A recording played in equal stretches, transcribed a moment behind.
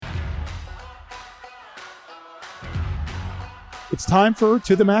It's time for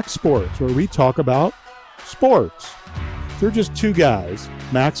To the Max Sports, where we talk about sports. They're just two guys,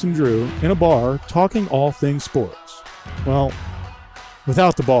 Max and Drew, in a bar talking all things sports. Well,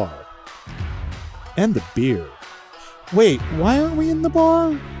 without the bar. And the beer. Wait, why aren't we in the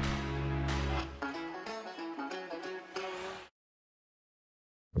bar?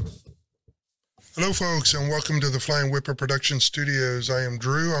 Hello, folks, and welcome to the Flying Whipper Production Studios. I am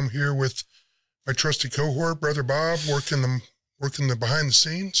Drew. I'm here with my trusty cohort, Brother Bob, working the behind the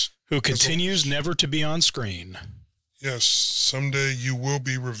scenes. Who continues never to be on screen. Yes, someday you will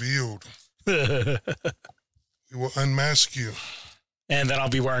be revealed. We will unmask you. And then I'll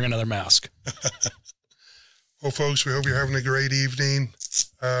be wearing another mask. Well, folks, we hope you're having a great evening.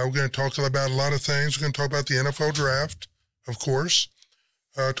 We're going to talk about a lot of things. We're going to talk about the NFL draft, of course.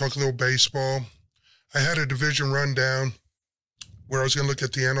 Talk a little baseball. I had a division rundown where I was going to look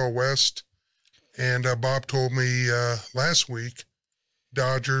at the NL West, and Bob told me last week,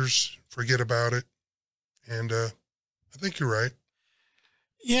 Dodgers, forget about it. And I think you're right.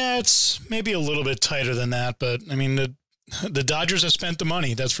 Yeah, it's maybe a little bit tighter than that, but I mean, the Dodgers have spent the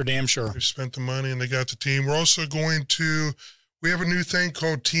money. That's for damn sure. They've spent the money and they got the team. We're also we have a new thing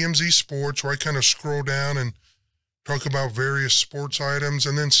called TMZ Sports where I kind of scroll down and talk about various sports items,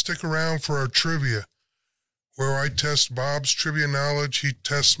 and then stick around for our trivia, where I test Bob's trivia knowledge, he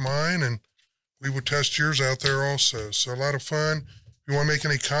tests mine, and we will test yours out there also. So a lot of fun. If you want to make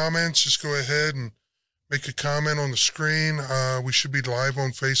any comments, just go ahead and make a comment on the screen. We should be live on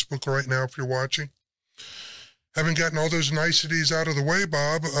Facebook right now if you're watching. Having gotten all those niceties out of the way,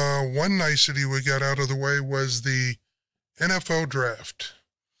 Bob, one nicety we got out of the way was the NFL draft.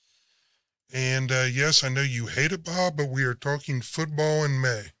 And yes, I know you hate it, Bob, but we are talking football in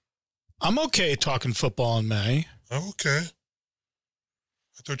May. I'm okay talking football in May. Oh, okay.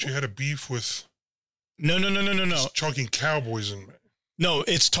 I thought you had a beef with... No. Talking Cowboys in May. No,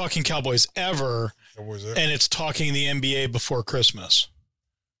 it's talking Cowboys ever. Cowboys ever. And it's talking the NBA before Christmas.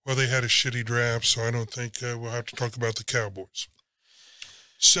 Well, they had a shitty draft, so I don't think we'll have to talk about the Cowboys.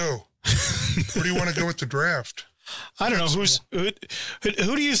 So, where do you want to go with the draft? I don't know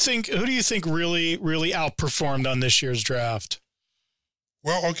who do you think really outperformed on this year's draft?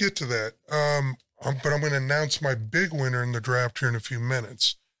 Well, I'll get to that. But I'm going to announce my big winner in the draft here in a few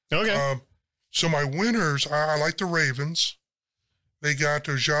minutes. Okay. So my winners, I like the Ravens. They got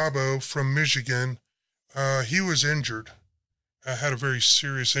Ojabo from Michigan. He was injured. Had a very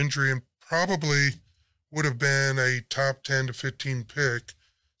serious injury and probably would have been a top 10 to 15 pick.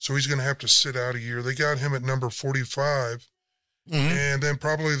 So he's going to have to sit out a year. They got him at number 45. Mm-hmm. And then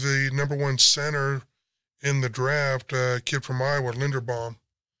probably the number one center in the draft, kid from Iowa, Linderbaum.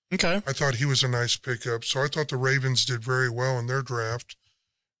 Okay. I thought he was a nice pickup. So I thought the Ravens did very well in their draft.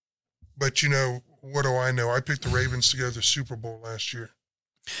 But, what do I know? I picked the Ravens to go to the Super Bowl last year.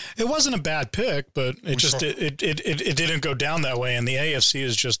 It wasn't a bad pick, but it didn't go down that way. And the AFC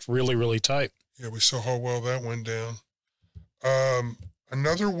is just really, really tight. Yeah, we saw how well that went down.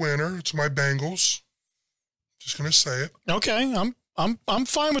 Another winner, it's my Bengals. Just going to say it. Okay, I'm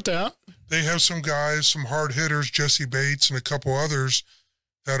fine with that. They have some guys, some hard hitters, Jesse Bates and a couple others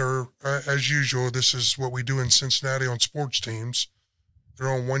that are, as usual, this is what we do in Cincinnati on sports teams. They're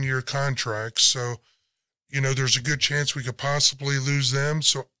on one-year contracts, so, there's a good chance we could possibly lose them.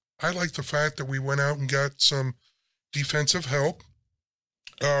 So I like the fact that we went out and got some defensive help.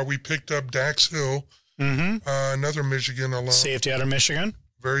 We picked up Dax Hill. Mm-hmm. Another Michigan alum. Safety out of Michigan.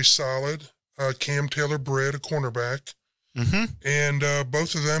 Very solid. Cam Taylor-Britt, a cornerback. Mm-hmm. And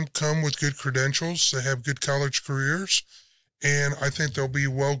both of them come with good credentials. They have good college careers. And I think they'll be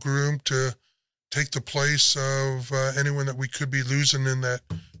well-groomed to take the place of anyone that we could be losing in that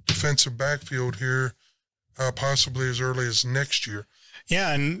defensive backfield here, possibly as early as next year.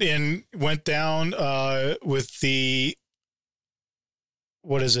 Yeah, and went down with the,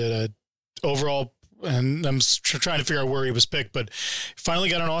 overall, and I'm trying to figure out where he was picked, but finally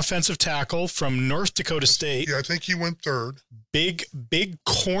got an offensive tackle from North Dakota State. Yeah, I think he went third. Big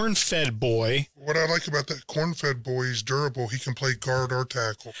corn-fed boy. What I like about that corn-fed boy, he's durable. He can play guard or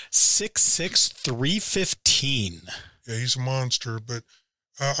tackle. 6'6", 315. Yeah, he's a monster, but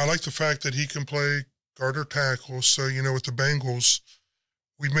I like the fact that he can play guard or tackle. So, with the Bengals,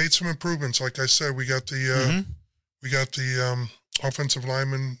 we made some improvements. Like I said, we got the offensive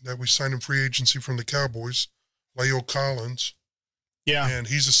lineman that we signed in free agency from the Cowboys, La'el Collins. Yeah. And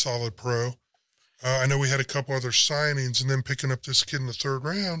he's a solid pro. I know we had a couple other signings, and then picking up this kid in the third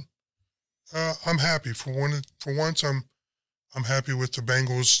round. I'm happy for once. I'm happy with the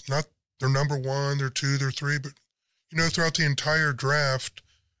Bengals. Not they're number one, they're two, they're three, but throughout the entire draft,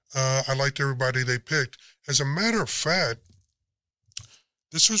 I liked everybody they picked. As a matter of fact,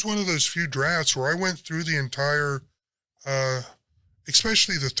 this was one of those few drafts where I went through the entire,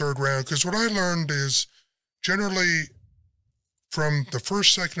 especially the third round, because what I learned is generally from the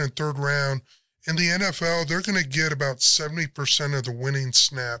first, second, and third round in the NFL, they're going to get about 70% of the winning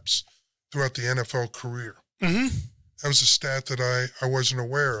snaps throughout the NFL career. Mm-hmm. That was a stat that I wasn't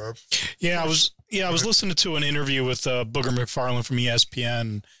aware of. Yeah, I was listening to an interview with Booger McFarland from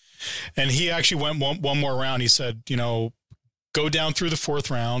ESPN, and he actually went one more round. He said, go down through the fourth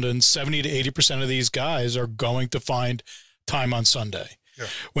round, and 70 to 80% of these guys are going to find time on Sunday. Yeah.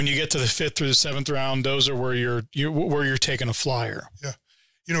 When you get to the fifth through the seventh round, those are where you're taking a flyer. Yeah.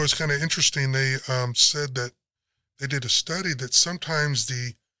 It's kind of interesting. They said that they did a study that sometimes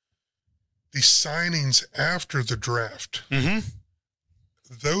the signings after the draft, mm-hmm.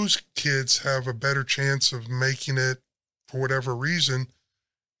 those kids have a better chance of making it for whatever reason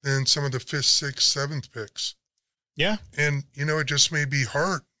than some of the fifth, sixth, seventh picks. Yeah. And, it just may be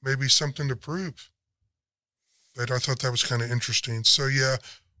heart, maybe something to prove. But I thought that was kind of interesting. So, yeah,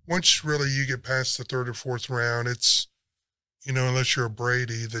 once really you get past the third or fourth round, it's, unless you're a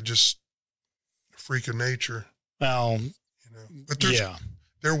Brady, that just a freak of nature. Well, but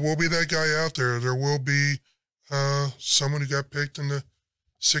there will be that guy out there. There will be someone who got picked in the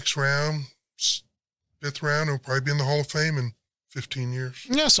sixth round, fifth round, who'll probably be in the Hall of Fame in 15 years.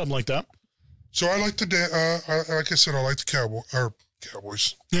 Yeah, something like that. So I like like I said, I like the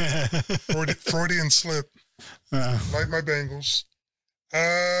Cowboys. Freudian slip. Like my Bengals.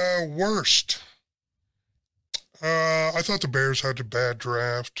 Worst. I thought the Bears had a bad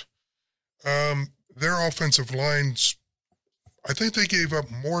draft. Their offensive lines, I think they gave up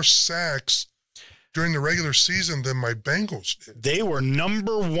more sacks during the regular season than my Bengals did. They were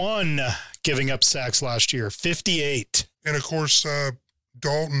number one giving up sacks last year, 58. And, of course,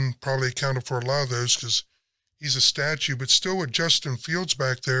 Dalton probably accounted for a lot of those because he's a statue. But still with Justin Fields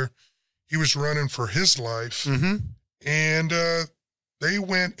back there, he was running for his life. Mm-hmm. And they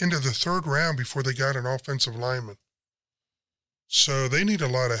went into the third round before they got an offensive lineman. So they need a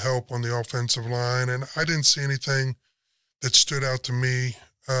lot of help on the offensive line. And I didn't see anything that stood out to me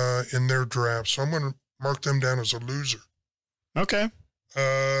in their draft. So I'm going to mark them down as a loser. Okay.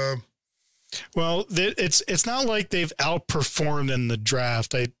 Well, it's not like they've outperformed in the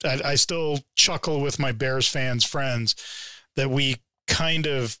draft. I still chuckle with my Bears fans friends that we kind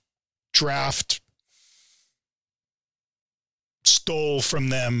of draft stole from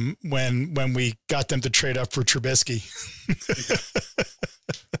them when we got them to trade up for Trubisky.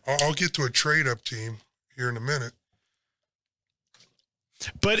 Yeah. I'll get to a trade up team here in a minute.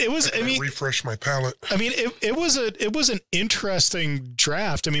 But it was, refresh my palate. It was an interesting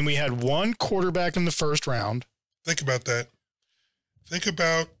draft. We had one quarterback in the first round. Think about that. Think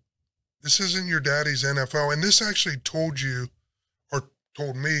about, this isn't your daddy's NFL. And this actually told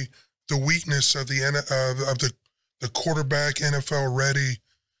me the weakness of the quarterback, NFL ready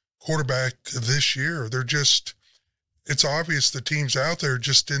quarterback this year. It's obvious the teams out there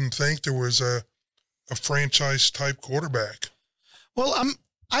just didn't think there was a franchise type quarterback. Well,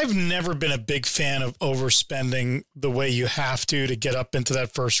 I've never been a big fan of overspending the way you have to get up into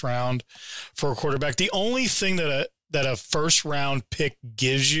that first round for a quarterback. The only thing that a first round pick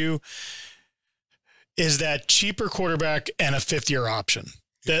gives you is that cheaper quarterback and a fifth-year option.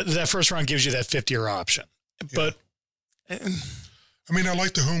 That first round gives you that fifth-year option. But I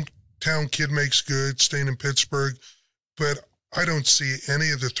like the hometown kid makes good, staying in Pittsburgh, but I don't see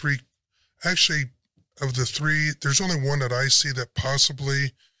any of the three. Actually, of the three, there's only one that I see that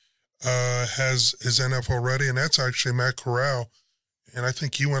possibly is NFL ready, and that's actually Matt Corral. And I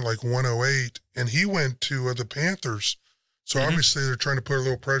think he went like 108, and he went to the Panthers. So obviously they're trying to put a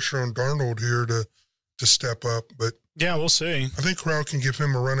little pressure on Darnold here to step up. But yeah, we'll see. I think Corral can give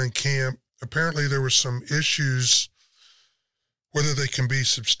him a run in camp. Apparently there were some issues, whether they can be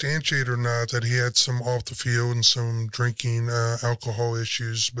substantiated or not, that he had some off the field and some drinking alcohol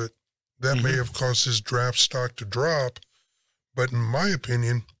issues, but that may have caused his draft stock to drop. But in my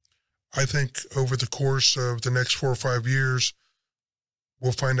opinion, I think over the course of the next 4 or 5 years,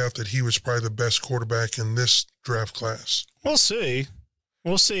 we'll find out that he was probably the best quarterback in this draft class. We'll see.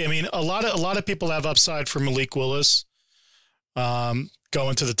 A lot of people have upside for Malik Willis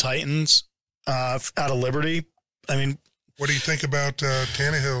going to the Titans out of Liberty. What do you think about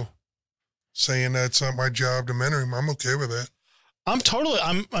Tannehill saying that it's not my job to mentor him? I'm okay with that. I'm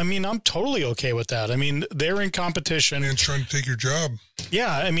totally okay with that. They're in competition. And trying to take your job.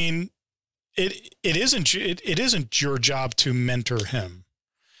 Yeah. It isn't your job to mentor him.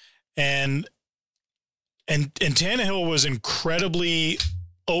 And Tannehill was incredibly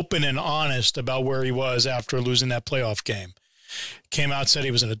open and honest about where he was after losing that playoff game. came out, said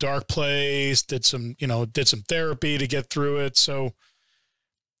he was in a dark place, did some therapy to get through it. So,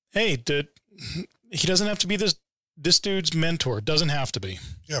 hey, he doesn't have to be this dude's mentor. Doesn't have to be.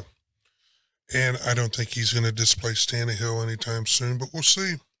 Yeah. And I don't think he's going to displace Tannehill anytime soon, but we'll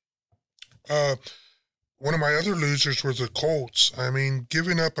see. One of my other losers was the Colts. I mean,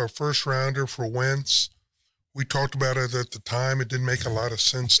 giving up a first rounder for Wentz, we talked about it at the time. It didn't make a lot of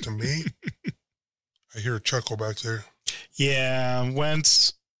sense to me. I hear a chuckle back there. Yeah,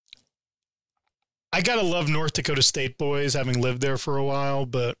 Wentz. I got to love North Dakota State boys, having lived there for a while,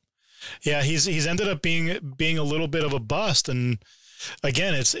 but yeah, he's ended up being a little bit of a bust. And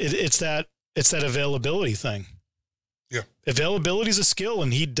again, it's that availability thing. Yeah. Availability is a skill,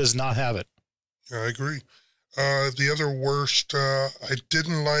 and he does not have it. Yeah, I agree. The other worst, I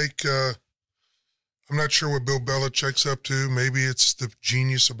didn't like, I'm not sure what Bill Belichick's up to. Maybe it's the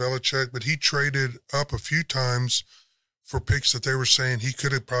genius of Belichick, but he traded up a few times for picks that they were saying he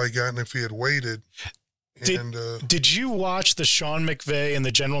could have probably gotten if he had waited. Did you watch the Sean McVay and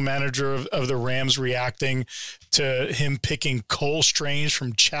the general manager of the Rams reacting to him picking Cole Strange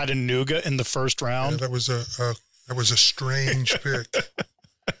from Chattanooga in the first round? Yeah, that was a strange pick.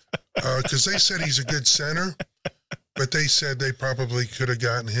 Because they said he's a good center, but they said they probably could have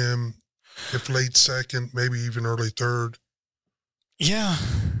gotten him if late second, maybe even early third. Yeah.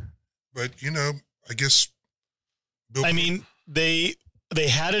 But, I guess they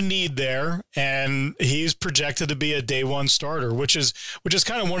had a need there, and he's projected to be a day one starter, which is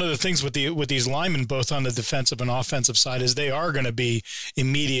kind of one of the things with these linemen, both on the defensive and offensive side, is they are going to be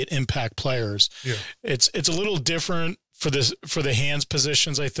immediate impact players. Yeah. It's a little different for the hands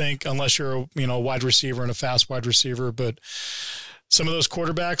positions, I think, unless you're a wide receiver and a fast wide receiver. But some of those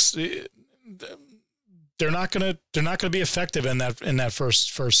quarterbacks, they're not gonna be effective in that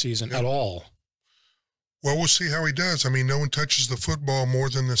first season at all. Well, we'll see how he does. I mean, no one touches the football more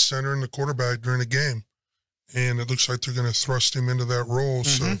than the center and the quarterback during a game, and it looks like they're going to thrust him into that role.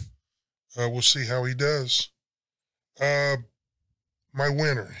 Mm-hmm. So we'll see how he does. My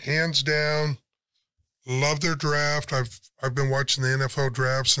winner, hands down. Love their draft. I've been watching the NFL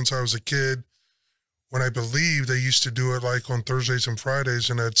draft since I was a kid, when I believe they used to do it like on Thursdays and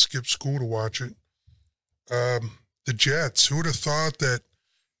Fridays, and I'd skip school to watch it. The Jets. Who would have thought that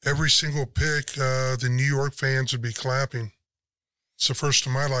every single pick, the New York fans would be clapping? It's the first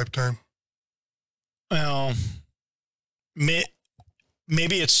of my lifetime. Well, maybe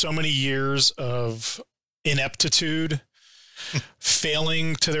it's so many years of ineptitude,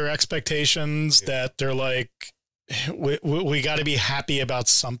 failing to their expectations, that they're like, we got to be happy about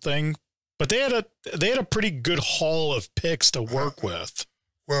something. But they had a pretty good haul of picks to work with.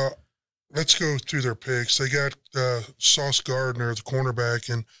 Well, let's go through their picks. They got Sauce Gardner, the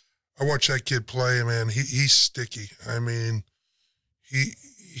cornerback, and I watch that kid play, man. He's sticky. I mean, he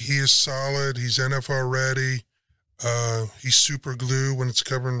is solid. He's NFL ready. He's super glue when it's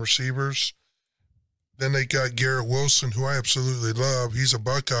covering receivers. Then they got Garrett Wilson, who I absolutely love. He's a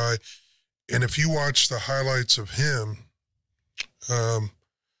Buckeye. And if you watch the highlights of him,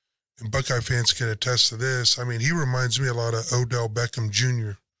 and Buckeye fans can attest to this, I mean, he reminds me a lot of Odell Beckham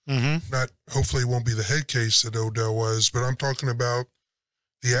Jr. Mm-hmm. Hopefully it won't be the head case that Odell was, but I'm talking about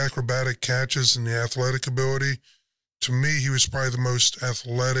the acrobatic catches and the athletic ability. To me, he was probably the most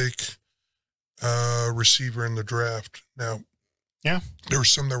athletic receiver in the draft. Now, yeah, there were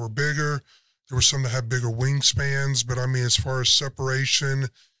some that were bigger. There were some that had bigger wingspans, but I mean, as far as separation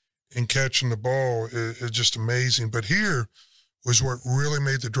and catching the ball, it's just amazing. But here was what really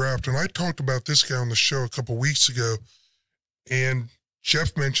made the draft. And I talked about this guy on the show a couple weeks ago, and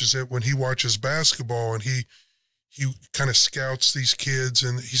Jeff mentions it when he watches basketball, and he kind of scouts these kids,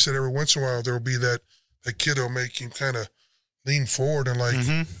 and he said every once in a while there will be that kid who'll make him kind of lean forward and like,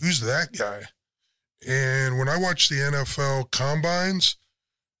 who's that guy? And when I watched the NFL combines,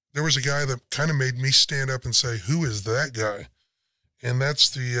 there was a guy that kind of made me stand up and say, who is that guy? And that's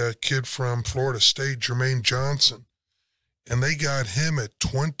the kid from Florida State, Jermaine Johnson. And they got him at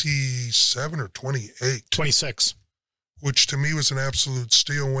 27 or 28. 26. Which to me was an absolute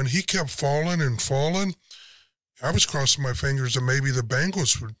steal. When he kept falling and falling, I was crossing my fingers that maybe the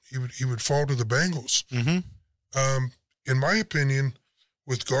Bengals he would fall to the Bengals. Mm-hmm. In my opinion,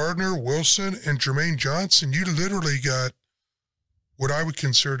 with Gardner, Wilson, and Jermaine Johnson, you literally got what I would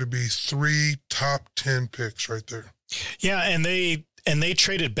consider to be 3 top 10 picks right there. Yeah, and they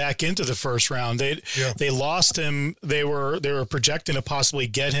traded back into the first round. They lost him. They were projecting to possibly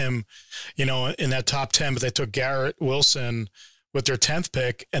get him, in that top 10, but they took Garrett Wilson with their 10th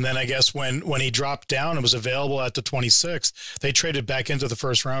pick. And then I guess when he dropped down and was available at the 26th, they traded back into the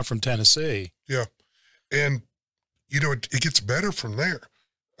first round from Tennessee. Yeah. And, it gets better from there.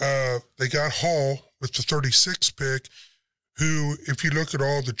 They got Hall with the 36th pick, who, if you look at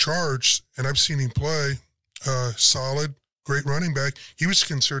all the charts, and I've seen him play, solid, great running back. He was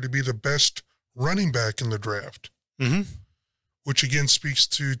considered to be the best running back in the draft, which again speaks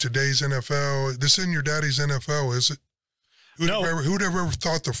to today's NFL. This isn't your daddy's NFL, is it? Who'd have ever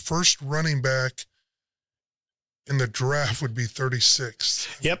thought the first running back in the draft would be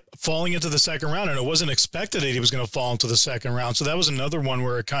 36th? Yep, falling into the second round, and it wasn't expected that he was going to fall into the second round. So that was another one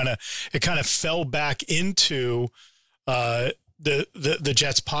where it kind of fell back into the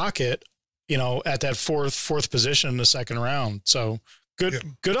Jets' pocket, at that fourth position in the second round. So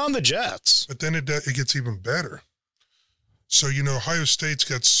good on the Jets. But then it gets even better. So, Ohio State's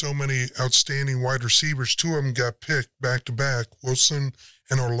got so many outstanding wide receivers. Two of them got picked back-to-back, Wilson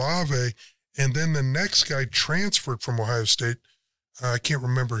and Olave. And then the next guy transferred from Ohio State. I can't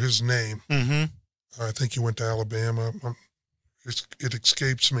remember his name. I think he went to Alabama. It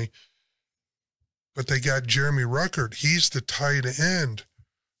escapes me. But they got Jeremy Ruckert. He's the tight end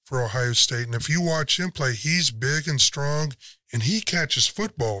for Ohio State. And if you watch him play, he's big and strong, and he catches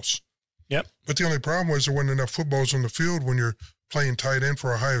footballs. Yep. But the only problem was there wasn't enough footballs on the field when you're playing tight end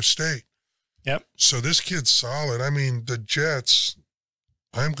for Ohio State. Yep. So this kid's solid. I mean, the Jets,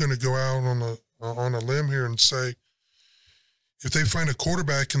 I'm going to go out on a limb here and say, if they find a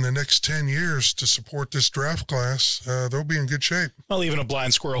quarterback in the next 10 years to support this draft class, they'll be in good shape. Well, even a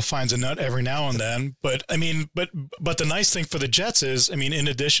blind squirrel finds a nut every now and then. But but the nice thing for the Jets is, in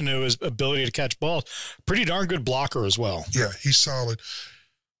addition to his ability to catch balls, pretty darn good blocker as well. Yeah, he's solid.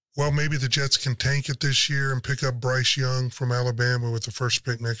 Well, maybe the Jets can tank it this year and pick up Bryce Young from Alabama with the first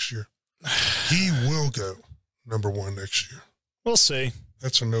pick next year. He will go number 1 next year. We'll see.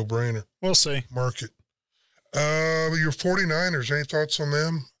 That's a no-brainer. We'll see. Mark it. Your 49ers, any thoughts on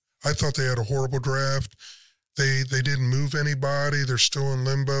them? I thought they had a horrible draft. They didn't move anybody. They're still in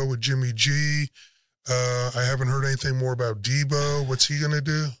limbo with Jimmy G. I haven't heard anything more about Debo. What's he going to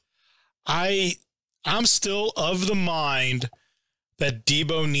do? I'm still of the mind that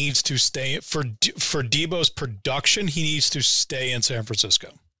Debo needs to stay for Debo's production. He needs to stay in San Francisco.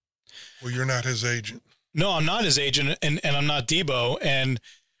 Well, you're not his agent. No, I'm not his agent, and I'm not Debo. And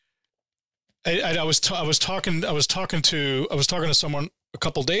I was talking to someone a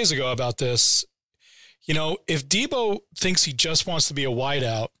couple days ago about this. If Debo thinks he just wants to be a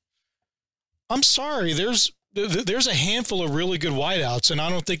wideout, I'm sorry. There's a handful of really good wideouts, and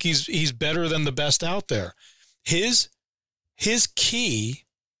I don't think he's better than the best out there. His key,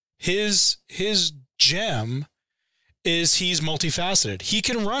 his gem is he's multifaceted. He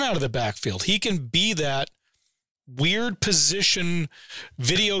can run out of the backfield. He can be that weird position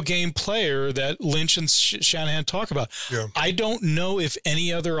video game player that Lynch and Shanahan talk about. Yeah. I don't know if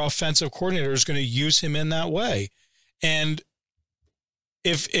any other offensive coordinator is going to use him in that way. And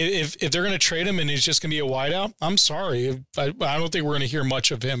if they're going to trade him and he's just going to be a wideout, I'm sorry. I don't think we're going to hear much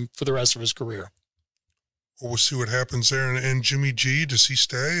of him for the rest of his career. Well, we'll see what happens there. And Jimmy G, does he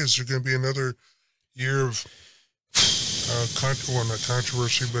stay? Is there going to be another year of not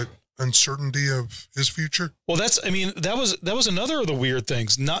controversy, but uncertainty of his future? Well, that was another of the weird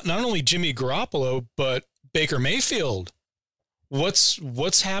things. Not only Jimmy Garoppolo, but Baker Mayfield.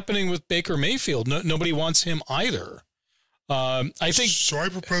 What's happening with Baker Mayfield? Nobody wants him either. I think. So I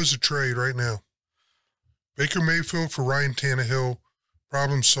propose a trade right now. Baker Mayfield for Ryan Tannehill.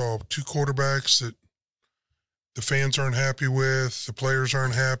 Problem solved. 2 quarterbacks that the fans aren't happy with, the players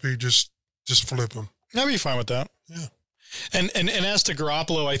aren't happy. Just flip them. I'd be fine with that. Yeah. And as to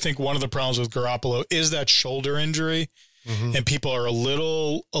Garoppolo, I think one of the problems with Garoppolo is that shoulder injury, and people are a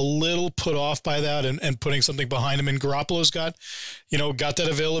little put off by that and putting something behind him. And Garoppolo's got that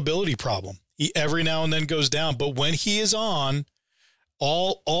availability problem. He every now and then goes down, but when he is on,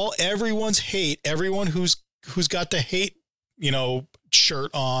 everyone's hate, everyone who's got the hate,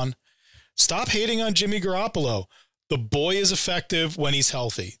 shirt on, stop hating on Jimmy Garoppolo. The boy is effective when he's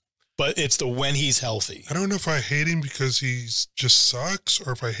healthy. But it's the when he's healthy. I don't know if I hate him because he's just sucks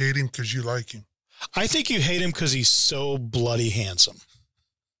or if I hate him because you like him. I think you hate him because he's so bloody handsome.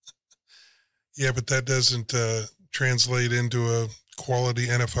 Yeah, but that doesn't translate into a quality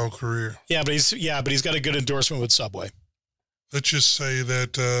NFL career. Yeah, but he's got a good endorsement with Subway. Let's just say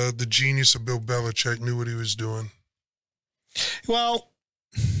that the genius of Bill Belichick knew what he was doing. Well,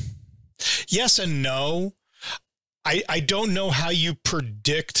 yes and no. I don't know how you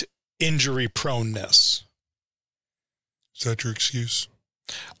predict injury proneness. Is that your excuse?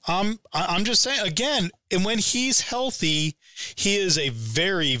 I'm just saying, again, and when he's healthy, he is a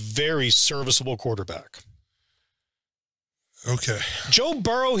very, very serviceable quarterback. Okay. Joe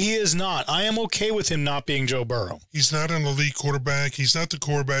Burrow, he is not. I am okay with him not being Joe Burrow. He's not an elite quarterback. He's not the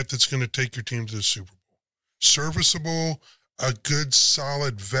quarterback that's going to take your team to the Super Bowl. Serviceable, a good,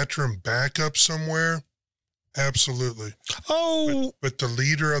 solid veteran backup somewhere, absolutely. Oh. But the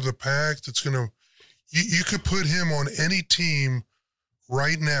leader of the pack that's going to, you could put him on any team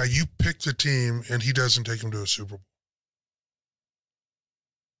right now. You pick the team, and he doesn't take him to a Super Bowl.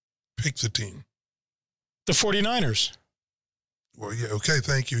 Pick the team. The 49ers. Well, yeah, okay,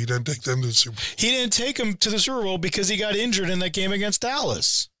 thank you. He doesn't take them to the Super Bowl. He didn't take him to the Super Bowl because he got injured in that game against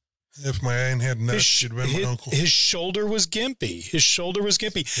Dallas. If my aunt had nuts, she'd been my uncle. His shoulder was gimpy.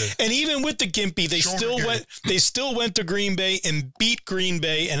 Yeah. And even with the gimpy, they still went to Green Bay and beat Green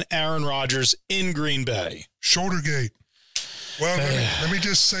Bay and Aaron Rodgers in Green Bay. Shouldergate. Well, let me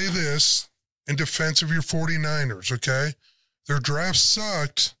just say this in defense of your 49ers, okay? Their draft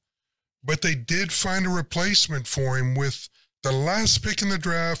sucked, but they did find a replacement for him with the last pick in the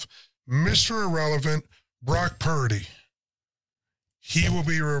draft, Mr. Irrelevant, Brock Purdy. He will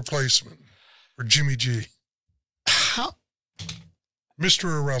be a replacement for Jimmy G. How? Mr.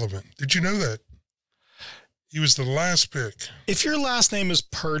 Irrelevant. Did you know that? He was the last pick. If your last name is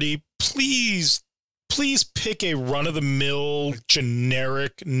Purdy, please pick a run-of-the-mill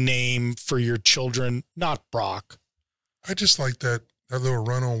generic name for your children, not Brock. I just like that little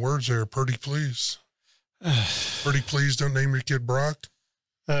run on words there. Purdy, please. Purdy, please don't name your kid Brock.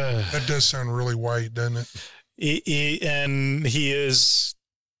 That does sound really white, doesn't it? And he is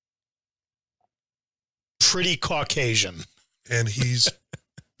pretty Caucasian. And he's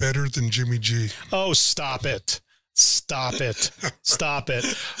better than Jimmy G. Oh, stop it. Stop it. Stop it.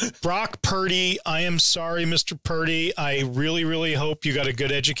 Brock Purdy, I am sorry, Mr. Purdy. I really, really hope you got a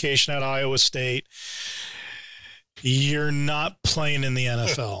good education at Iowa State. You're not playing in the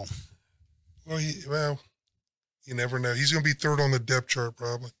NFL. Well, you never know. He's going to be third on the depth chart,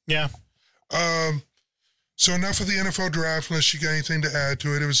 probably. Yeah. So enough of the NFL draft, unless you got anything to add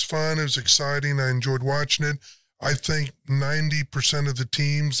to it. It was fun. It was exciting. I enjoyed watching it. I think 90% of the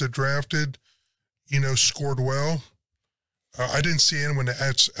teams that drafted, scored well. I didn't see anyone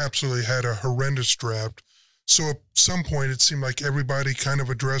that absolutely had a horrendous draft. So at some point, it seemed like everybody kind of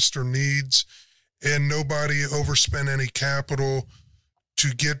addressed their needs, and nobody overspent any capital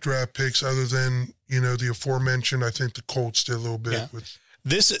to get draft picks other than, the aforementioned. I think the Colts did a little bit with.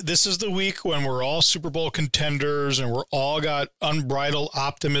 This is the week when we're all Super Bowl contenders and we're all got unbridled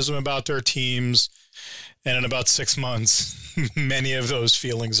optimism about their teams. And in about 6 months, many of those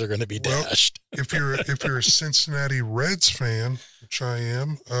feelings are going to be dashed. If you're a Cincinnati Reds fan, which I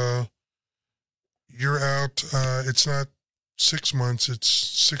am, you're out. It's not 6 months; it's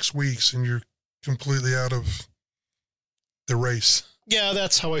 6 weeks, and you're completely out of the race. Yeah,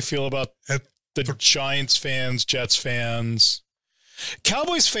 that's how I feel about the Giants fans, Jets fans.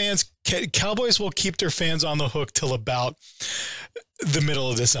 Cowboys will keep their fans on the hook till about the middle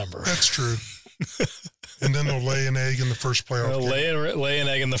of December. That's true. And then they'll lay an egg in the first playoff game. Lay an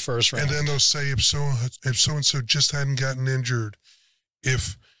egg in the first round. And then they'll say if so-and-so just hadn't gotten injured,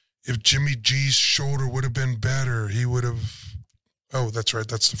 if Jimmy G's shoulder would have been better, he would have. Oh, that's right.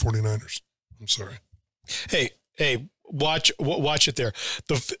 That's the 49ers. I'm sorry. Hey, watch it there.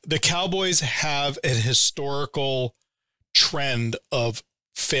 The Cowboys have a historical trend of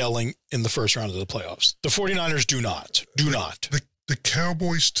failing in the first round of the playoffs. The 49ers do not. The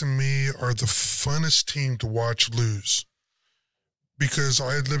Cowboys, to me, are the funnest team to watch lose, because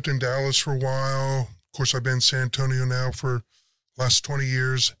I had lived in Dallas for a while. Of course, I've been in San Antonio now for the last 20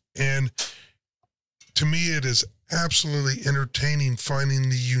 years. And to me, it is absolutely entertaining finding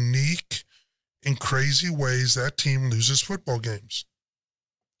the unique and crazy ways that team loses football games.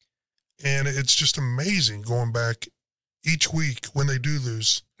 And it's just amazing going back each week when they do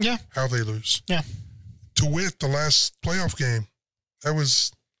lose, how they lose. Yeah. To wit, the last playoff game, that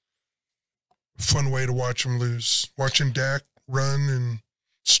was a fun way to watch them lose. Watching Dak run and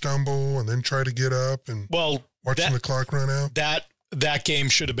stumble and then try to get up and watching the clock run out. That game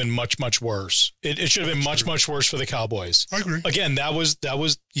should have been much, much worse. It should have been much, much worse for the Cowboys. I agree. Again, that was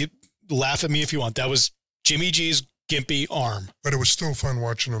you laugh at me if you want. That was Jimmy G's gimpy arm. But it was still fun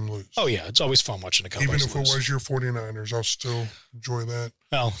watching them lose. Oh, yeah. It's always fun watching the Cowboys lose. Even if lose. it was your 49ers, I'll still enjoy that.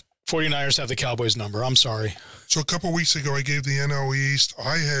 Well, 49ers have the Cowboys number. I'm sorry. So a couple of weeks ago, I gave the NL East.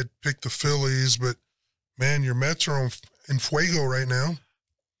 I had picked the Phillies, but, man, your Mets are in fuego right now.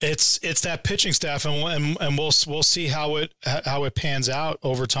 It's that pitching staff, and we'll see how it pans out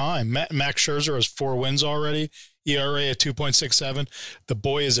over time. Max Scherzer has 4 wins already, ERA at 2.67. The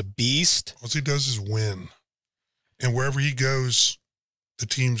boy is a beast. All he does is win. And wherever he goes, the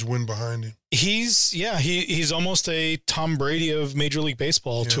teams win behind him. He's almost a Tom Brady of Major League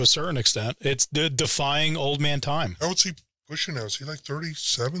Baseball to a certain extent. It's defying old man time. How old's he pushing now? Is he like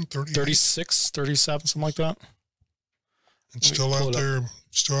 37, 38? 36, 37, something like that. And still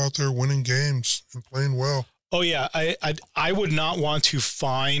out there winning games and playing well. Oh yeah, I would not want to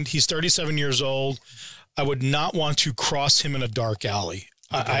find. He's 37 years old. I would not want to cross him in a dark alley.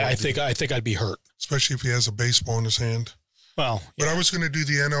 I think I'd be hurt, especially if he has a baseball in his hand. Well, but I was going to do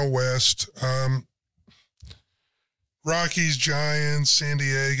the NL West. Rockies, Giants, San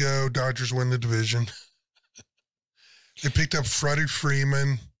Diego, Dodgers win the division. They picked up Freddie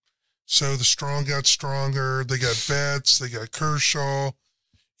Freeman, so the strong got stronger. They got Betts, they got Kershaw.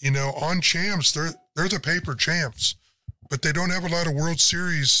 On champs, they're the paper champs, but they don't have a lot of World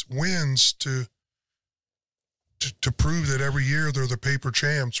Series wins to prove that every year they're the paper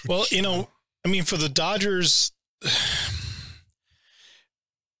champs. Well, for the Dodgers,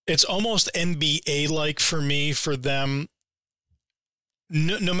 it's almost NBA-like for me, for them.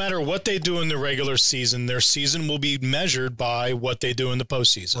 No matter what they do in the regular season, their season will be measured by what they do in the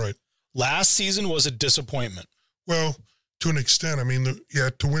postseason. Right. Last season was a disappointment. Well, to an extent,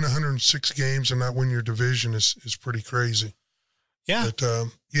 to win 106 games and not win your division is pretty crazy. Yeah. But,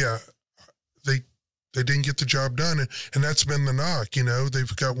 they didn't get the job done, and that's been the knock.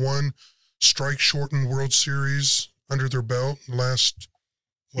 They've got one strike-shortened World Series under their belt in the last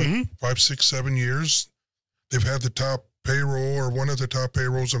 5, 6, 7 years. They've had the top payroll, or one of the top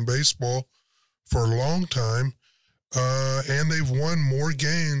payrolls in baseball, for a long time, and they've won more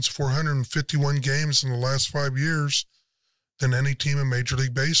games, 451 games in the last 5 years, than any team in Major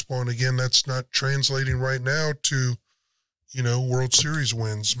League Baseball. And again, that's not translating right now to World Series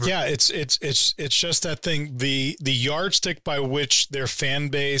wins. But yeah, it's just that thing. The yardstick by which their fan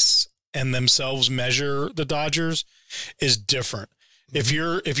base and themselves measure the Dodgers is different.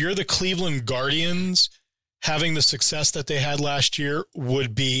 Mm-hmm. If you're the Cleveland Guardians, having the success that they had last year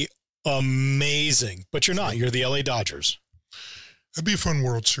would be amazing. But you're not. You're the LA Dodgers. That'd be a fun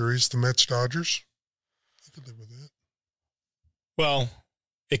World Series, the Mets Dodgers. I could live with that. Well,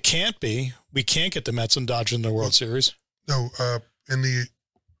 it can't be. We can't get the Mets and Dodgers in the World Series. No,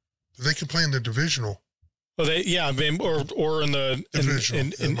 they can play in the divisional. Well, or in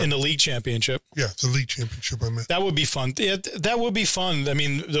the league championship. Yeah, the league championship. I meant that would be fun. That would be fun. I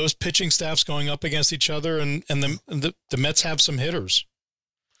mean, those pitching staffs going up against each other, and the Mets have some hitters.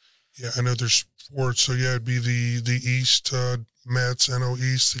 Yeah, I know there's 4. So yeah, it'd be the East Mets, NL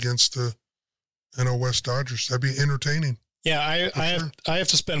East against the NL West Dodgers. That'd be entertaining. Yeah, I have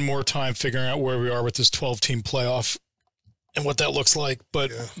to spend more time figuring out where we are with this 12-team playoff and what that looks like.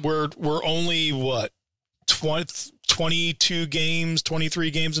 But we're only 22 games, 23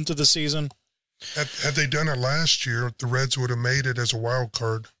 games into the season. Had they done it last year, the Reds would have made it as a wild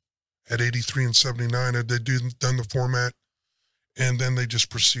card at 83 and 79. Had they done the format, and then they just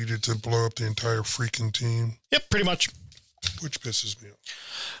proceeded to blow up the entire freaking team. Yep, pretty much. Which pisses me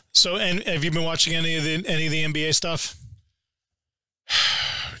off. So, and have you been watching any of the NBA stuff?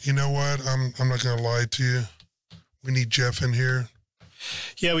 You know what? I'm not going to lie to you. We need Jeff in here.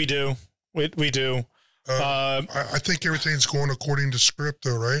 Yeah, we do. We do. I think everything's going according to script,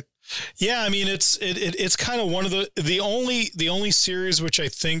 though, right? Yeah, I mean it's kind of one of the only series which I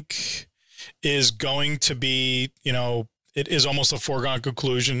think is going to be, it is almost a foregone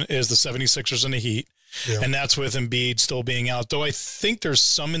conclusion, is the 76ers and the Heat. Yeah. And that's with Embiid still being out. Though I think there's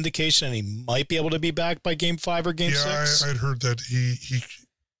some indication he might be able to be back by Game 5 or Game 6. Yeah, I'd heard that he,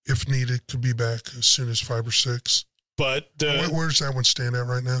 if needed, could be back as soon as 5 or 6. But where's that one stand at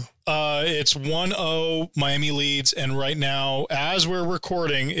right now? It's 1-0. Miami leads, and right now, as we're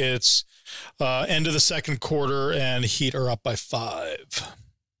recording, it's end of the second quarter, and Heat are up by 5.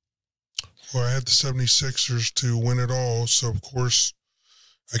 Well, I had the 76ers to win it all, so of course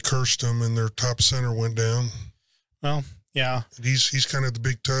I cursed them, and their top center went down. Well, yeah. And he's kind of the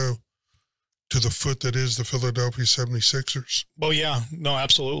big toe to the foot that is the Philadelphia 76ers. Well, yeah. No,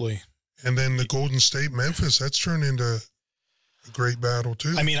 absolutely. And then the Golden State Memphis, that's turned into a great battle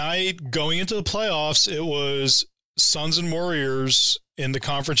too. I mean, going into the playoffs, it was Suns and Warriors in the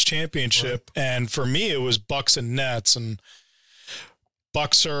conference championship. Right. And for me, it was Bucks and Nets, and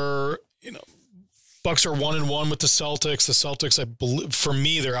Bucks are 1-1 with the Celtics. The Celtics, I believe, for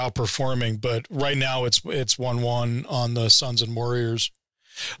me, they're outperforming, but right now it's 1-1 on the Suns and Warriors.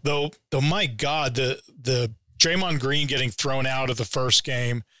 Though my God, the Draymond Green getting thrown out of the first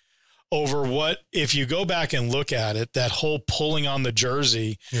game over what, if you go back and look at it, that whole pulling on the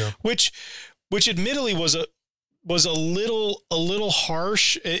jersey, which admittedly was a little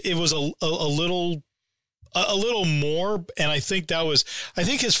harsh. It was a little a little more. And I think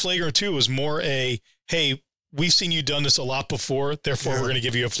his flagrant 2 was more hey, we've seen you done this a lot before, therefore we're going to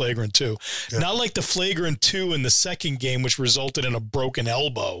give you a flagrant 2. Yeah. Not like the flagrant 2 in the second game, which resulted in a broken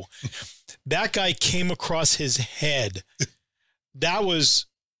elbow. That guy came across his head. That was,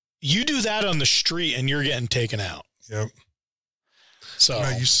 you do that on the street and you're getting taken out. Yep. So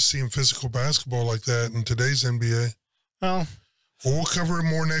I'm not used to seeing physical basketball like that in today's NBA. Well, we'll cover it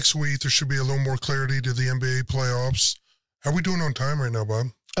more next week. There should be a little more clarity to the NBA playoffs. How are we doing on time right now, Bob?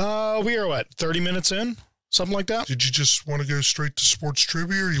 We are 30 minutes in? Something like that. Did you just want to go straight to sports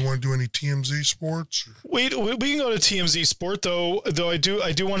trivia, or you want to do any TMZ sports? We can go to TMZ sport though. I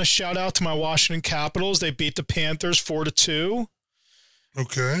do want to shout out to my Washington Capitals. They beat the Panthers 4-2.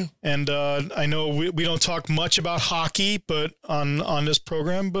 Okay. And I know we don't talk much about hockey, but on this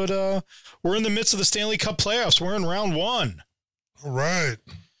program, but we're in the midst of the Stanley Cup playoffs. We're in round 1. All right.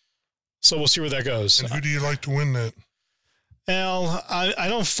 So we'll see where that goes. And who do you like to win that? Well, I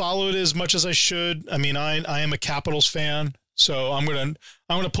don't follow it as much as I should. I mean, I am a Capitals fan, so I'm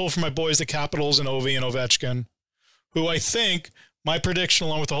gonna pull for my boys, the Capitals, and Ovi and Ovechkin, who I think, my prediction,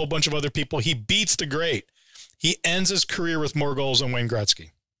 along with a whole bunch of other people, he beats the great. He ends his career with more goals than Wayne Gretzky.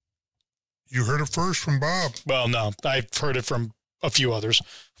 You heard it first from Bob. Well, no, I've heard it from a few others.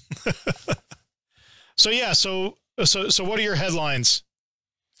 So what are your headlines?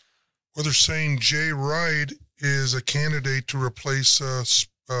 Well, they're saying Jay Wright is a candidate to replace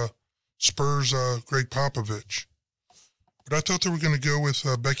Spurs Greg Popovich. But I thought they were going to go with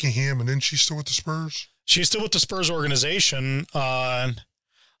Becky Hammon. Isn't she still with the Spurs? She's still with the Spurs organization. I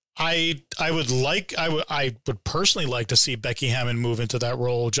would personally like to see Becky Hammon move into that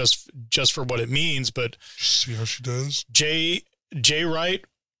role just for what it means. But see how she does. Jay Wright,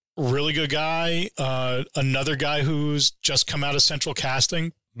 really good guy. Another guy who's just come out of Central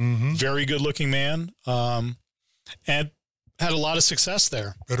Casting. Mm-hmm. Very good looking man. And had a lot of success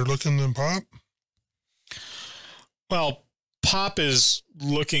there. Better looking than Pop? Well, Pop is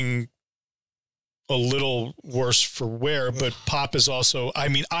looking a little worse for wear, but Pop is also, I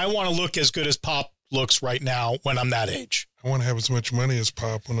mean, I want to look as good as Pop looks right now when I'm that age. I want to have as much money as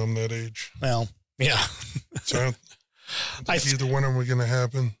Pop when I'm that age. Well, yeah. So either one of them are going to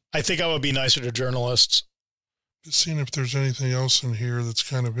happen. I think I would be nicer to journalists. Just seeing if there's anything else in here that's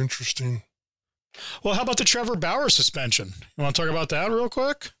kind of interesting. Well, how about the Trevor Bauer suspension? You want to talk about that real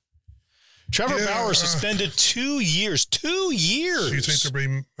quick? Trevor Bauer suspended 2 years. 2 years. So you think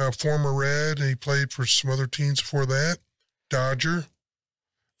there'll be a former Red, and he played for some other teams before that? Dodger?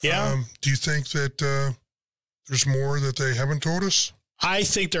 Yeah. Do you think that there's more that they haven't told us? I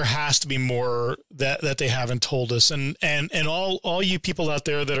think there has to be more that they haven't told us. And all you people out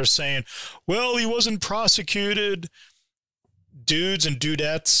there that are saying, well, he wasn't prosecuted, dudes and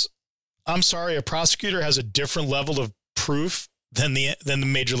dudettes, I'm sorry, a prosecutor has a different level of proof than the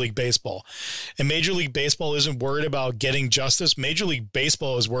Major League Baseball. And Major League Baseball isn't worried about getting justice. Major League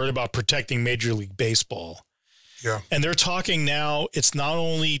Baseball is worried about protecting Major League Baseball. Yeah. And they're talking now, it's not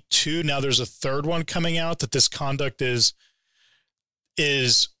only 2, now there's a third one coming out, that this conduct is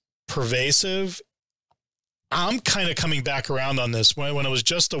pervasive. I'm kind of coming back around on this. When it was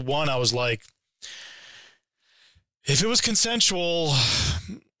just a 1, I was like, if it was consensual,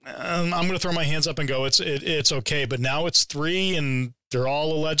 I'm going to throw my hands up and go, it's okay. But now it's 3, and they're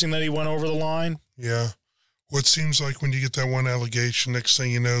all alleging that he went over the line. Yeah. Well, it seems like when you get that one allegation, next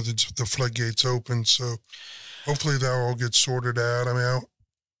thing you know, the floodgates open. So hopefully that all gets sorted out.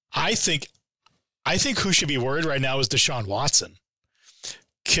 I think who should be worried right now is Deshaun Watson.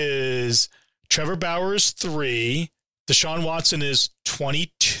 Because Trevor Bauer is 3, Deshaun Watson is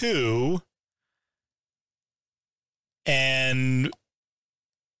 22, and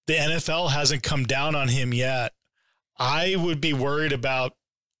the NFL hasn't come down on him yet. I would be worried about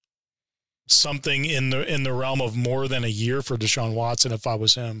something in the realm of more than a year for Deshaun Watson if I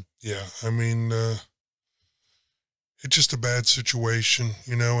was him. Yeah, it's just a bad situation,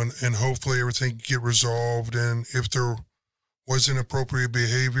 and hopefully everything can get resolved. And if there was inappropriate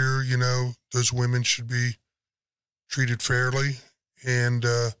behavior, those women should be treated fairly. And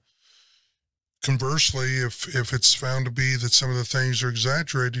conversely, if it's found to be that some of the things are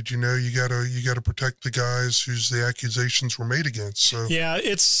exaggerated, you gotta protect the guys whose the accusations were made against. So yeah,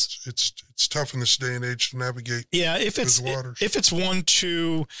 it's tough in this day and age to navigate. Yeah, if it's 1,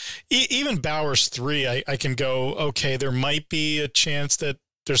 2, even Bauer's 3, I can go, okay, there might be a chance that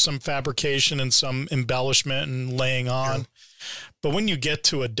there's some fabrication and some embellishment and laying on. Yeah. But when you get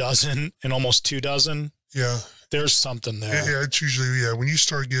to a dozen and almost 2 dozen, there's something there. Yeah, it's usually, when you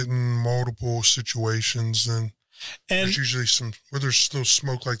start getting multiple situations, then And there's usually where there's no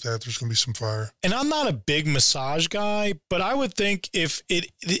smoke like that, there's going to be some fire. And I'm not a big massage guy, but I would think if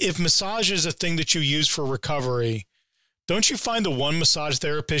massage is a thing that you use for recovery, don't you find the one massage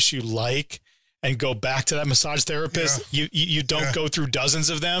therapist you like and go back to that massage therapist? Yeah. You don't go through dozens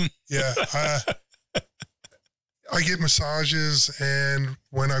of them. Yeah. I get massages, and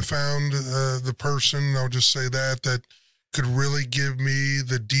when I found the person, I'll just say that could really give me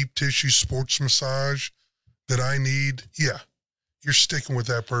the deep tissue sports massage that I need, you're sticking with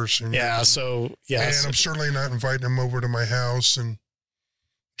that person. Yeah, so, yeah. And I'm certainly not inviting them over to my house and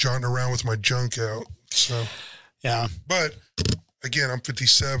jaunting around with my junk out. So, yeah. But, again, I'm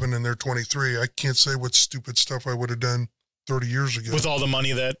 57 and they're 23. I can't say what stupid stuff I would have done 30 years ago. With all the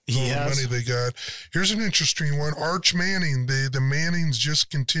money that he has. All the money they got. Here's an interesting one. Arch Manning. The Mannings just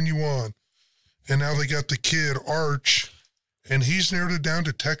continue on. And now they got the kid, Arch, and he's narrowed it down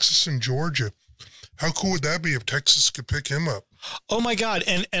to Texas and Georgia. How cool would that be if Texas could pick him up? Oh my God.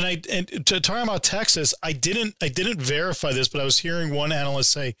 And to talk about Texas, I didn't verify this, but I was hearing one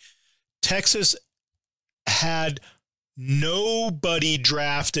analyst say Texas had nobody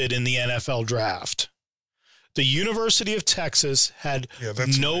drafted in the NFL draft. The University of Texas had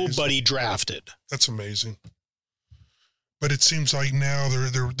nobody drafted. That's amazing. But it seems like now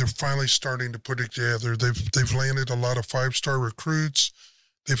they're finally starting to put it together. They've landed a lot of 5-star recruits.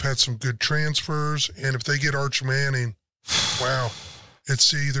 They've had some good transfers, and if they get Arch Manning, wow,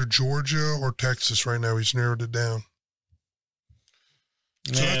 it's either Georgia or Texas right now. He's narrowed it down.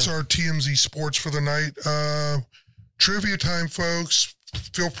 So that's our TMZ Sports for the night. Trivia time, folks.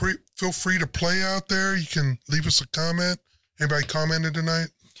 Feel free to play out there. You can leave us a comment. Anybody commented tonight?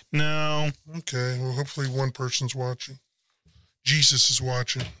 No. Okay. Well, hopefully one person's watching. Jesus is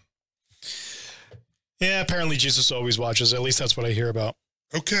watching. Yeah, apparently Jesus always watches. At least that's what I hear about.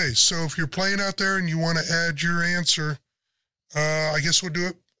 Okay, so if you're playing out there and you want to add your answer, I guess we'll do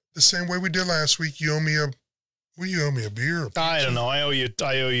it the same way we did last week. You owe me a beer. I don't know. I owe you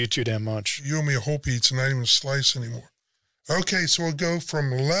too damn much. You owe me a whole pizza, not even a slice anymore. Okay, so we'll go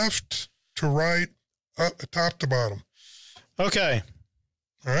from left to right, up, top to bottom. Okay.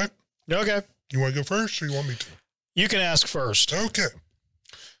 All right? Okay. You want to go first or you want me to? You can ask first. Okay.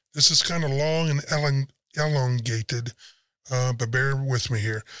 This is kind of long and elongated. But bear with me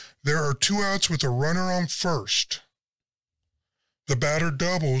here. There are 2 outs with a runner on first. The batter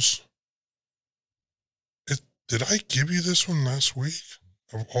doubles. Did I give you this one last week?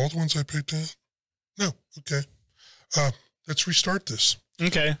 Of all the ones I picked out? No. Okay. Let's restart this.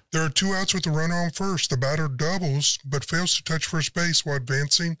 Okay. There are 2 outs with a runner on first. The batter doubles, but fails to touch first base while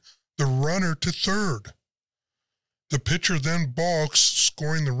advancing the runner to third. The pitcher then balks,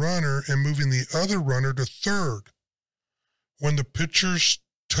 scoring the runner and moving the other runner to third. When the pitcher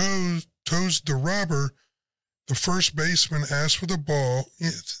toes the rubber, the first baseman asks for the ball. Yeah,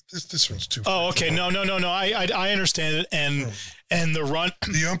 this one's too. Oh, okay. No. I understand it. And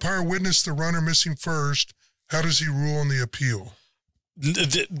the umpire witnessed the runner missing first. How does he rule on the appeal?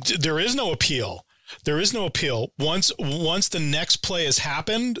 There is no appeal. There is no appeal. Once the next play has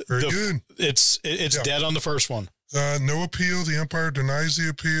happened, Very good. It's dead on the first one. No appeal. The umpire denies the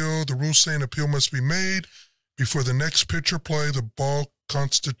appeal. The rules saying appeal must be made before the next pitcher play. The ball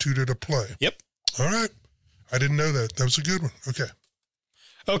constituted a play. Yep. All right. I didn't know that. That was a good one.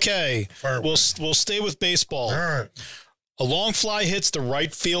 Okay. We'll stay with baseball. All right. A long fly hits the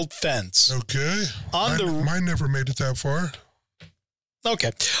right field fence. Okay. Mine never made it that far.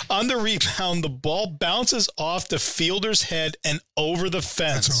 Okay. On the rebound, the ball bounces off the fielder's head and over the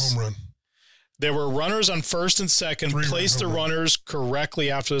fence. That's a home run. There were runners on first and second. Place the runners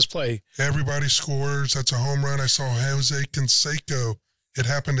correctly after this play. Everybody scores. That's a home run. I saw Jose Canseco. It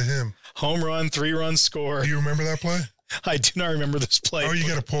happened to him. Home run, 3-run score. Do you remember that play? I do not remember this play. Oh, you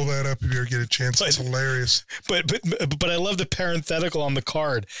got to pull that up if you ever get a chance. It's hilarious. But I love the parenthetical on the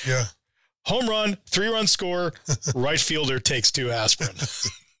card. Yeah. Home run, 3-run score, right fielder takes 2 aspirin.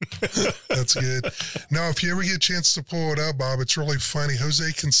 That's good. Now, if you ever get a chance to pull it up, Bob, it's really funny. Jose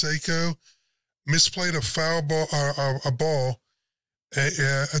Canseco misplayed a ball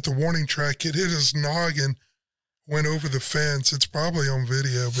at the warning track. It hit his noggin, went over the fence. It's probably on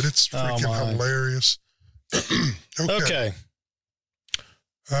video, but it's freaking hilarious. Okay.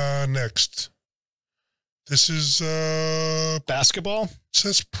 Next. This is basketball? It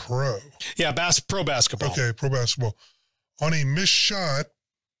says pro. Yeah, pro basketball. Okay, pro basketball. On a missed shot,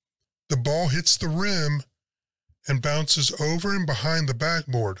 the ball hits the rim and bounces over and behind the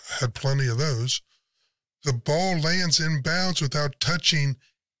backboard. I had plenty of those. The ball lands in bounds without touching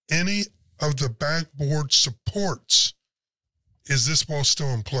any of the backboard supports. Is this ball still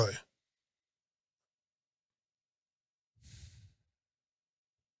in play?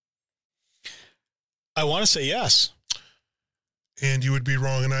 I want to say yes. And you would be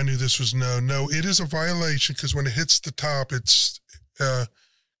wrong, and I knew this was no. No, it is a violation because when it hits the top, it's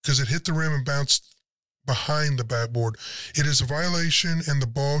because it hit the rim and bounced behind the backboard. It is a violation, and the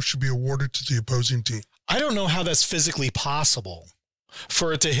ball should be awarded to the opposing team. I don't know how that's physically possible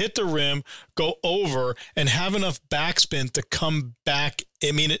for it to hit the rim, go over, and have enough backspin to come back.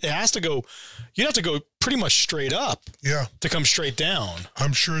 I mean, it has to go, you'd have to go pretty much straight up to come straight down.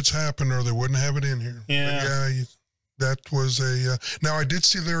 I'm sure it's happened or they wouldn't have it in here. Yeah. But that was a, now I did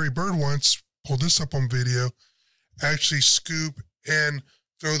see Larry Bird once, pull this up on video, actually scoop and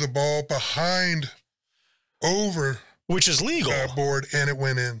throw the ball behind over. Which is legal. Board, and it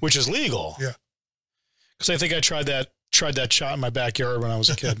went in. Which is legal. Yeah. Because I think I tried that shot in my backyard when I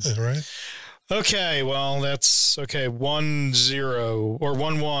was a kid. Right. Okay, well, that's okay. 1-0 or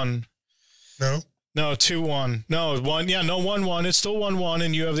 1-1. No, 2-1. No, 1. Yeah, no, 1-1. It's still 1-1,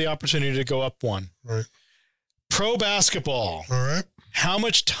 and you have the opportunity to go up 1. Right. Pro basketball. All right. How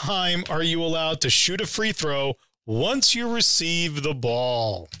much time are you allowed to shoot a free throw once you receive the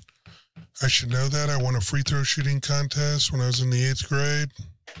ball? I should know that. I won a free throw shooting contest when I was in the 8th grade.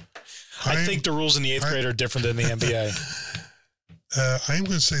 I think the rules in the 8th grade are different than the NBA. I'm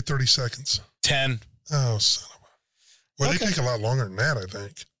going to say 30 seconds. 10. Oh, son of a... Well, Okay. They take a lot longer than that, I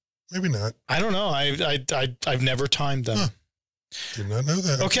think. Maybe not. I don't know. I've never timed them. Huh. Did not know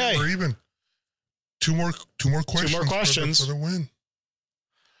that. Okay. Or even two more questions. 2 more questions. For the win.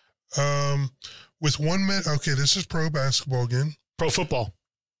 With 1 minute. Okay, this is pro basketball again. Pro football.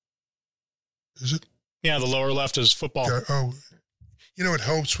 Is it? Yeah, the lower left is football. Yeah, oh, it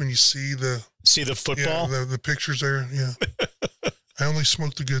helps when you see the football? Yeah, the pictures there. Yeah. I only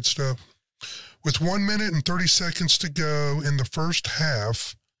smoke the good stuff. With 1 minute and 30 seconds to go in the first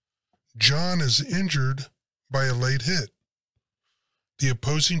half, John is injured by a late hit. The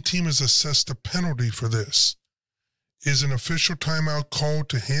opposing team is assessed a penalty for this. Is an official timeout called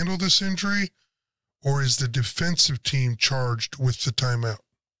to handle this injury, or is the defensive team charged with the timeout?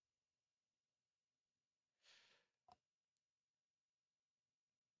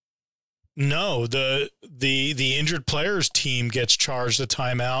 No, the injured players team gets charged a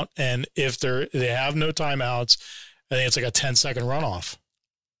timeout, and if they have no timeouts, I think it's like a 10-second runoff.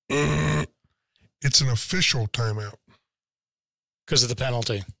 It's an official timeout Because of the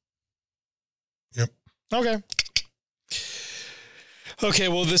penalty. Yep. Okay. Okay,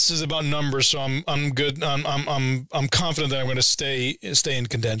 well, this is about numbers, so I'm good. I'm confident that I'm going to stay in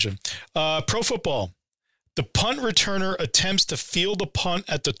contention. Pro football. The punt returner attempts to field a punt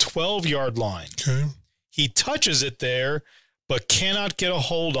at the 12-yard line. Okay. He touches it there, but cannot get a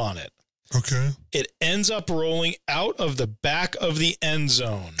hold on it. Okay. It ends up rolling out of the back of the end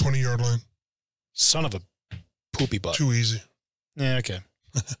zone. 20-yard line. Son of a poopy butt. Too easy. Yeah, okay.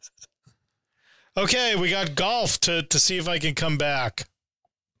 Okay, we got golf to see if I can come back.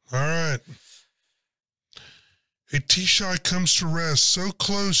 All right. A tee shot comes to rest so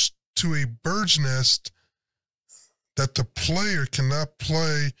close to a bird's nest that the player cannot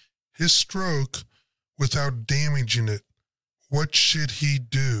play his stroke without damaging it. What should he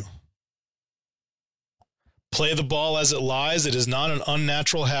do? Play the ball as it lies. It is not an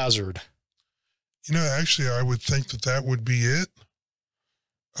unnatural hazard. Actually, I would think that would be it.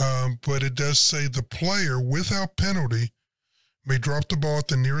 But it does say the player, without penalty, may drop the ball at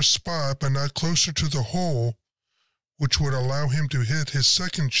the nearest spot, but not closer to the hole, which would allow him to hit his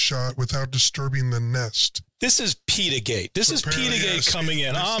second shot without disturbing the nest. This is Petergate. This is Petergate coming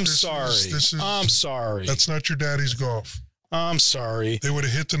in. I'm sorry. I'm sorry. That's not your daddy's golf. I'm sorry. They would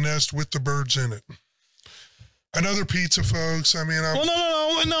have hit the nest with the birds in it. Another pizza, folks. I mean, well,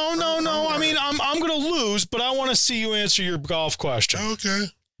 no. I mean, I'm going to lose, but I want to see you answer your golf question. Okay.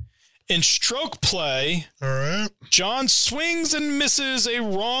 In stroke play, all right, John swings and misses a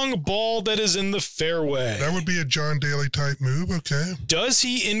wrong ball that is in the fairway. That would be a John Daly type move. Okay. Does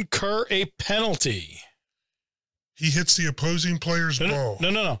he incur a penalty? He hits the opposing player's ball.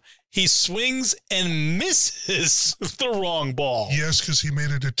 No. He swings and misses the wrong ball. Yes, because he made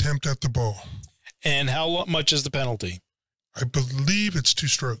an attempt at the ball. And how much is the penalty? I believe it's 2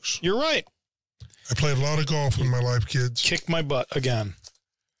 strokes. You're right. I played a lot of golf in my life, kids. Kick my butt again.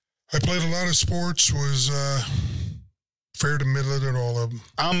 I played a lot of sports, was fair to middle at all of them.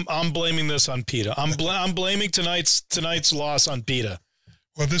 I'm blaming this on PETA. I'm blaming tonight's loss on PETA.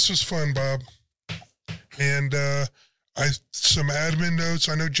 Well, this was fun, Bob. And some admin notes.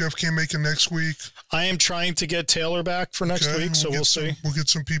 I know Jeff can't make it next week. I am trying to get Taylor back for next week, so we'll see. We'll get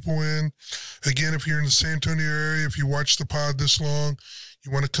some people in. Again, if you're in the San Antonio area, if you watch the pod this long,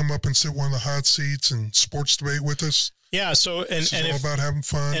 you want to come up and sit one of the hot seats and sports debate with us, Yeah. So, It's all about having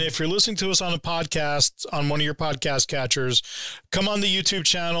fun. And if you're listening to us on a podcast, on one of your podcast catchers, come on the YouTube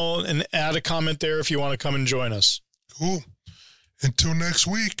channel and add a comment there if you want to come and join us. Cool. Until next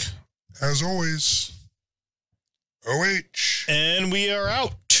week, as always, OH. And we are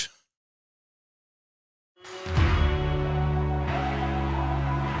out.